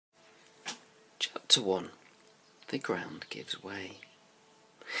Chapter 1. The ground gives way.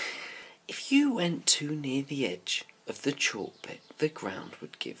 If you went too near the edge of the chalk pit, the ground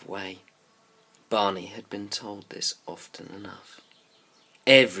would give way. Barney had been told this often enough.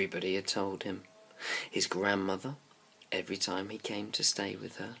 Everybody had told him. His grandmother, every time he came to stay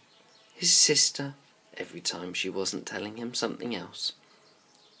with her. His sister, every time she wasn't telling him something else.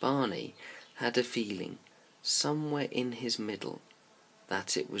 Barney had a feeling, somewhere in his middle,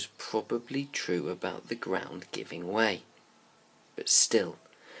 that it was probably true about the ground giving way. But still,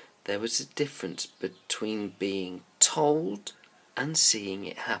 there was a difference between being told and seeing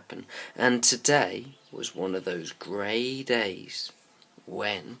it happen, and today was one of those grey days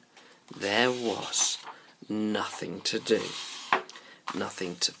when there was nothing to do,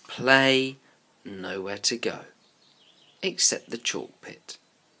 nothing to play, nowhere to go, except the chalk pit,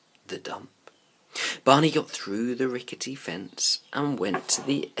 the dump. Barney got through the rickety fence and went to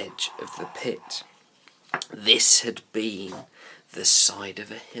the edge of the pit. This had been the side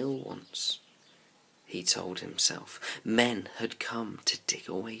of a hill once, he told himself. Men had come to dig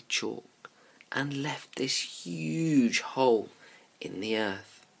away chalk and left this huge hole in the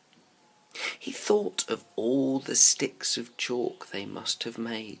earth. He thought of all the sticks of chalk they must have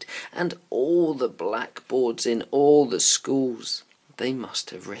made, and all the blackboards in all the schools they must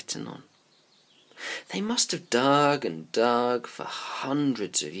have written on. They must have dug and dug for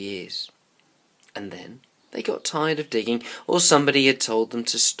hundreds of years. And then they got tired of digging, or somebody had told them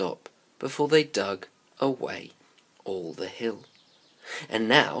to stop before they dug away all the hill. And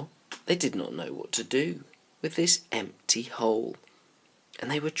now they did not know what to do with this empty hole,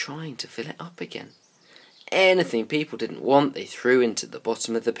 and they were trying to fill it up again. Anything people didn't want they threw into the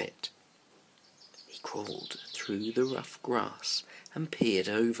bottom of the pit. He crawled through the rough grass and peered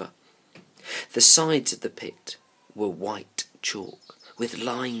over. The sides of the pit were white chalk, with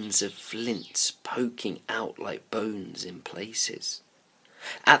lines of flints poking out like bones in places.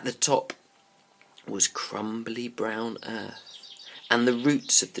 At the top was crumbly brown earth, and the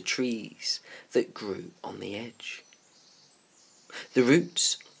roots of the trees that grew on the edge. The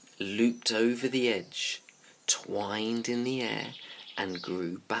roots looped over the edge, twined in the air, and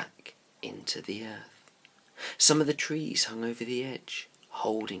grew back into the earth. Some of the trees hung over the edge,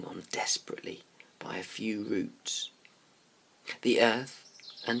 holding on desperately by a few roots. The earth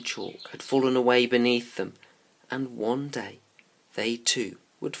and chalk had fallen away beneath them, and one day they too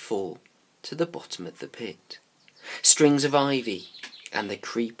would fall to the bottom of the pit. Strings of ivy and the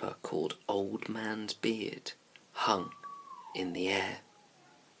creeper called Old Man's Beard hung in the air.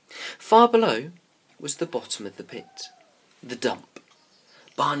 Far below was the bottom of the pit, the dump.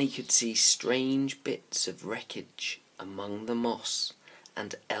 Barney could see strange bits of wreckage among the moss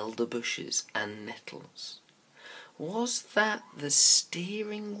and elder bushes and nettles. Was that the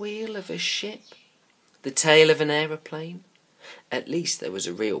steering wheel of a ship? The tail of an aeroplane? At least there was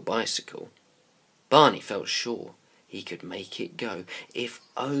a real bicycle. Barney felt sure he could make it go, if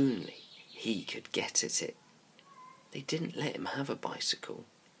only he could get at it. They didn't let him have a bicycle.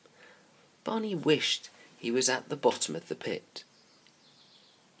 Barney wished he was at the bottom of the pit.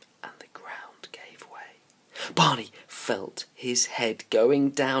 And the ground gave way. Barney felt his head going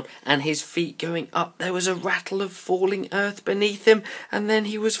down and his feet going up. There was a rattle of falling earth beneath him, and then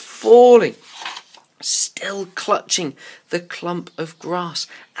he was falling, still clutching the clump of grass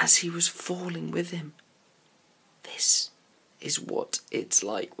as he was falling with him. This is what it's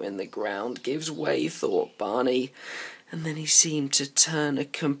like when the ground gives way, thought Barney, and then he seemed to turn a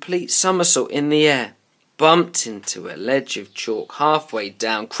complete somersault in the air, bumped into a ledge of chalk halfway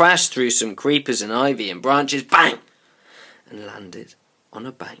down, crashed through some creepers and ivy and branches, bang, and landed on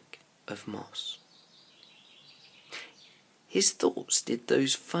a bank of moss. His thoughts did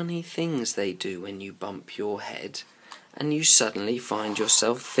those funny things they do when you bump your head and you suddenly find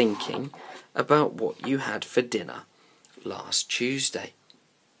yourself thinking about what you had for dinner last Tuesday,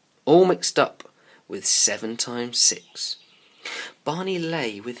 all mixed up with 7 times 6. Barney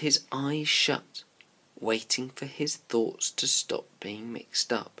lay with his eyes shut, waiting for his thoughts to stop being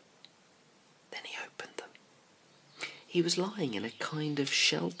mixed up. Then he opened them. He was lying in a kind of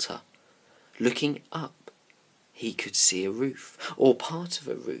shelter. Looking up, he could see a roof, or part of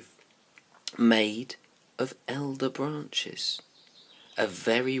a roof, made of elder branches, a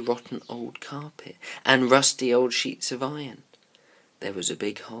very rotten old carpet, and rusty old sheets of iron. There was a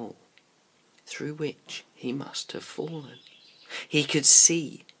big hole, through which he must have fallen. He could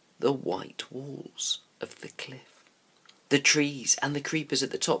see the white walls of the cliff, the trees and the creepers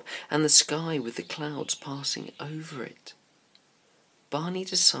at the top, and the sky with the clouds passing over it. Barney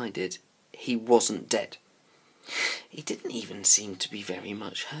decided he wasn't dead. He didn't even seem to be very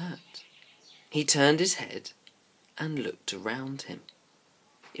much hurt. He turned his head and looked around him.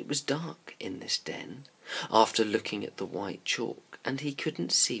 It was dark in this den, after looking at the white chalk, and he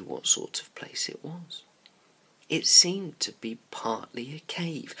couldn't see what sort of place it was. It seemed to be partly a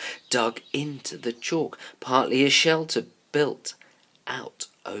cave dug into the chalk, partly a shelter built out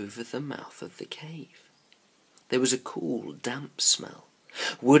over the mouth of the cave. There was a cool, damp smell.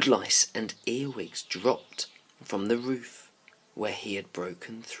 Woodlice and earwigs dropped from the roof where he had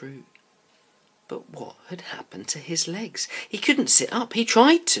broken through. But what had happened to his legs? He couldn't sit up. He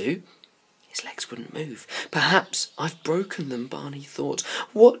tried to. His legs wouldn't move. Perhaps I've broken them, Barney thought.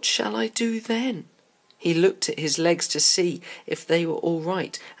 What shall I do then? He looked at his legs to see if they were all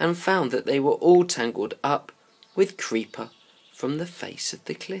right, and found that they were all tangled up with creeper from the face of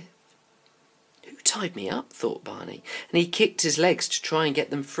the cliff. Who tied me up, thought Barney, and he kicked his legs to try and get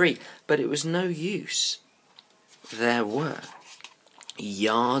them free, but it was no use. There were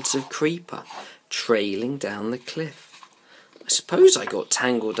yards of creeper trailing down the cliff. I suppose I got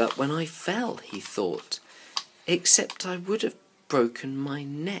tangled up when I fell, he thought, except I would have broken my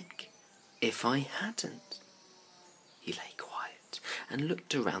neck if I hadn't. He lay quiet and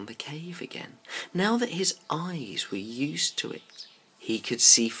looked around the cave again. Now that his eyes were used to it, he could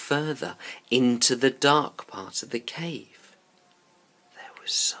see further into the dark part of the cave. There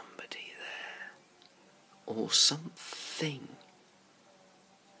was somebody there, or something.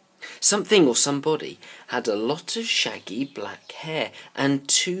 Something or somebody had a lot of shaggy black hair and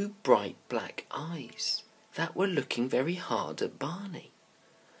two bright black eyes that were looking very hard at Barney.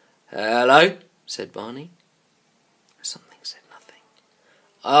 "Hello," said Barney. Something said nothing.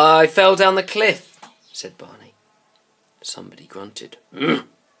 "I fell down the cliff," said Barney. Somebody grunted.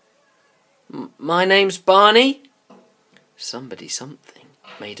 "My name's Barney." Somebody something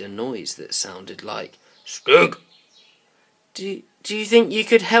made a noise that sounded like Stig. Do you think you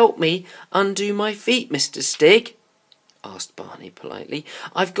could help me undo my feet, Mr. Stig?" asked Barney politely.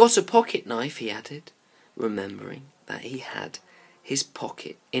 "I've got a pocket knife," he added, remembering that he had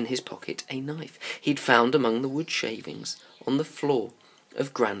in his pocket a knife he'd found among the wood shavings on the floor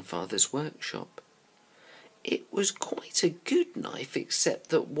of Grandfather's workshop. It was quite a good knife, except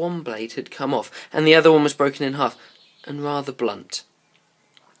that one blade had come off and the other one was broken in half and rather blunt.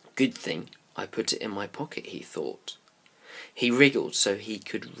 Good thing I put it in my pocket, he thought. He wriggled so he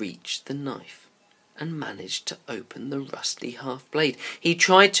could reach the knife and managed to open the rusty half blade. He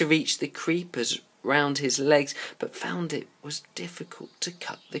tried to reach the creepers round his legs, but found it was difficult to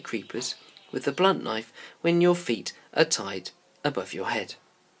cut the creepers with a blunt knife when your feet are tied above your head.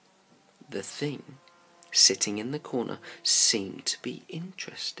 The thing sitting in the corner seemed to be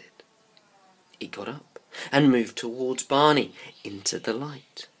interested. It got up and moved towards Barney into the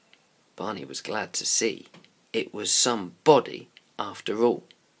light. Barney was glad to see it was somebody after all.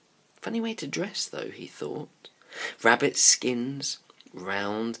 Funny way to dress, though, he thought. Rabbit skins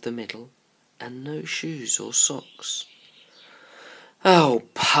round the middle and no shoes or socks. "Oh,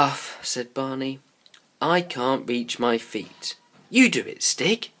 Puff," said Barney. "I can't reach my feet. You do it,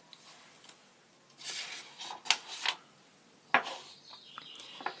 Stig."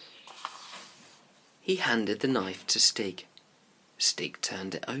 He handed the knife to Stig. Stig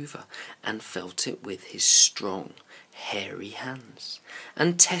turned it over and felt it with his strong, hairy hands,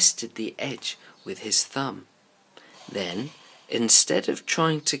 and tested the edge with his thumb. Then, instead of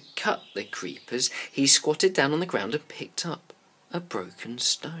trying to cut the creepers, he squatted down on the ground and picked up a broken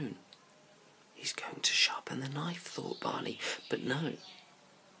stone. He's going to sharpen the knife, thought Barney, but no.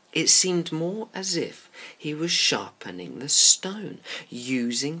 It seemed more as if he was sharpening the stone,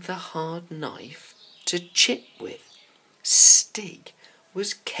 using the hard knife to chip with. Stig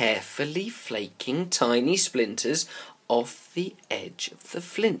was carefully flaking tiny splinters off the edge of the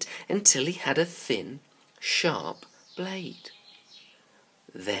flint until he had a thin, sharp blade.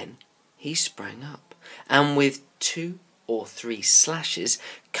 Then he sprang up and with 2 or 3 slashes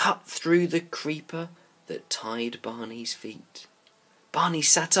cut through the creeper that tied Barney's feet. Barney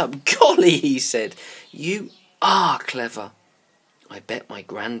sat up. "Golly," he said, "you are clever. I bet my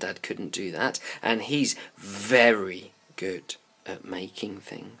granddad couldn't do that, and he's very good at making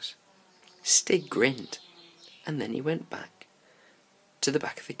things." Stig grinned, and then he went back to the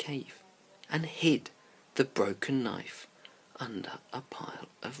back of the cave and hid the broken knife under a pile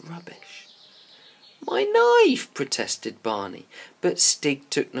of rubbish. "My knife!" protested Barney, but Stig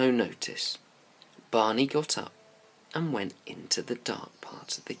took no notice. Barney got up and went into the dark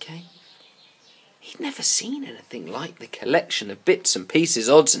part of the cave. He'd never seen anything like the collection of bits and pieces,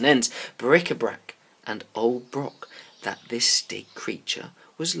 odds and ends, bric-a-brac and old brock that this Stig creature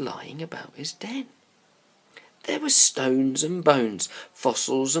was lying about his den. There were stones and bones,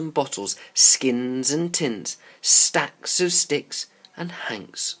 fossils and bottles, skins and tins, stacks of sticks and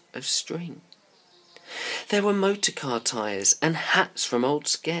hanks of string. There were motor car tyres and hats from old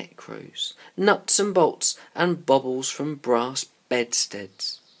scarecrows, nuts and bolts and baubles from brass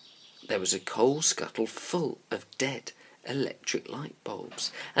bedsteads. There was a coal scuttle full of dead electric light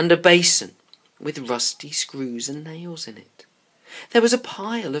bulbs, and a basin with rusty screws and nails in it. There was a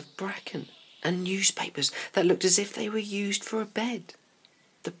pile of bracken and newspapers that looked as if they were used for a bed.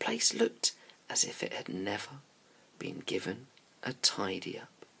 The place looked as if it had never been given a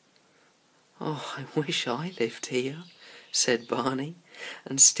tidy-up. "Oh, I wish I lived here," said Barney,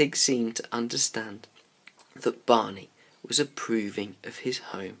 and Stig seemed to understand that Barney was approving of his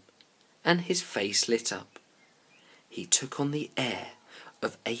home, and his face lit up. He took on the air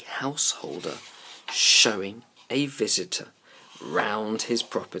of a householder showing a visitor round his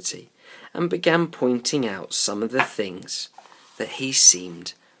property, and began pointing out some of the things that he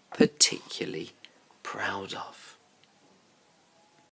seemed particularly proud of.